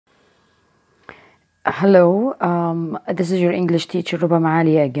Hello, this is your English teacher Rubama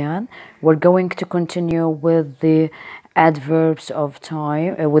Ali again. We're going to continue with the adverbs of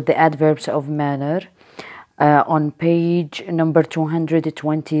time, with the adverbs of manner on page number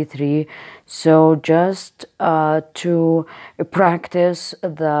 223. So just to practice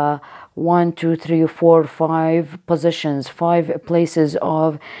the 1, 2, 3, 4, 5 positions, 5 places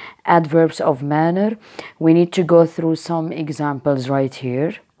of adverbs of manner, we need to go through some examples right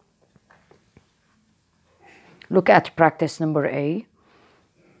here. Look at practice number A.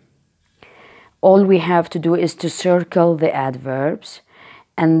 All we have to do is to circle the adverbs,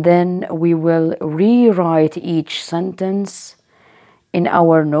 and then we will rewrite each sentence in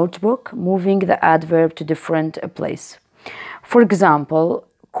our notebook, moving the adverb to different place. For example,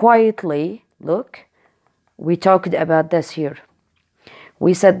 quietly, look, we talked about this here.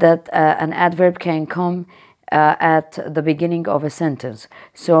 We said that an adverb can come at the beginning of a sentence.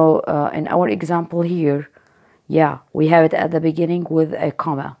 So in our example here, yeah, we have it at the beginning with a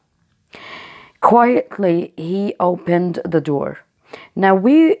comma. Quietly, he opened the door. Now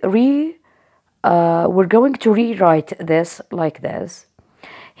we're going to rewrite this like this.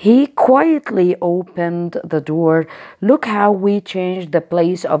 He quietly opened the door. Look how we changed the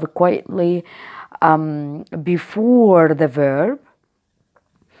place of quietly before the verb.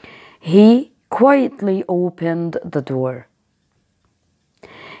 He quietly opened the door.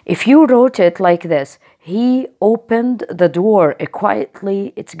 If you wrote it like this, he opened the door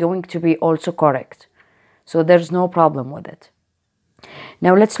quietly, it's going to be also correct. So there's no problem with it.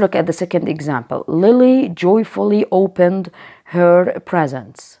 Now let's look at the second example. Lily joyfully opened her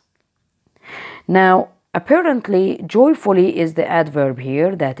presents. Now, apparently, joyfully is the adverb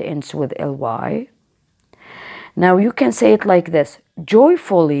here that ends with ly. Now you can say it like this.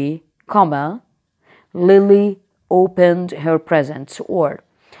 Joyfully, comma, Lily opened her presents, or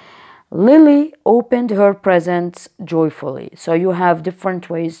Lily opened her presents joyfully. So you have different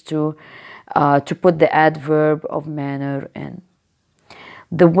ways to put the adverb of manner in.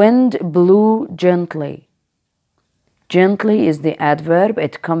 The wind blew gently. Gently is the adverb.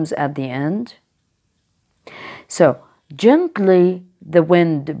 It comes at the end. So gently the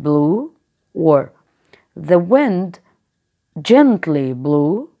wind blew, or the wind gently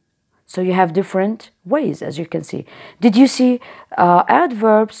blew. So you have different ways, as you can see. Did you see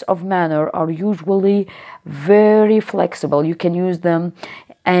adverbs of manner are usually very flexible. You can use them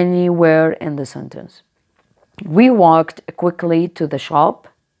anywhere in the sentence. We walked quickly to the shop.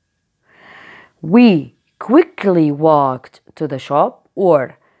 We quickly walked to the shop,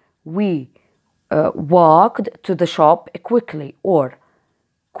 or we walked to the shop quickly, or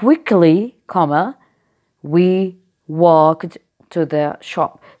quickly, comma, we walked to the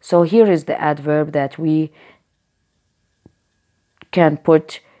shop. So here is the adverb that we can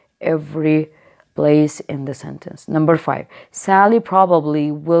put every place in the sentence. Number 5, Sally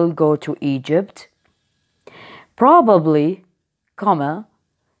probably will go to Egypt. Probably, comma,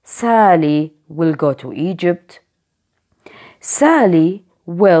 Sally will go to Egypt. Sally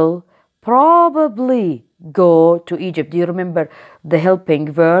will probably go to Egypt. Do you remember the helping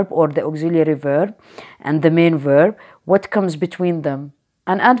verb or the auxiliary verb and the main verb? What comes between them?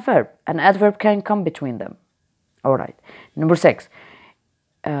 An adverb. An adverb can come between them. All right. Number 6.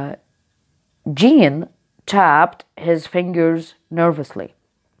 Jean tapped his fingers nervously.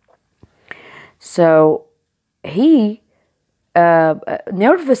 So he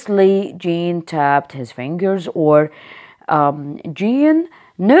nervously, Jean tapped his fingers, or Jean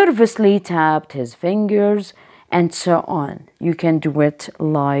nervously tapped his fingers, and so on. You can do it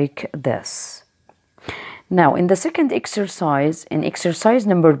like this. Now, in the second exercise, in exercise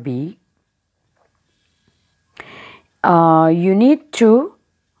number B, you need to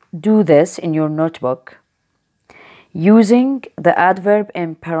do this in your notebook using the adverb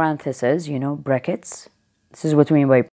in parentheses, brackets. This is what we mean by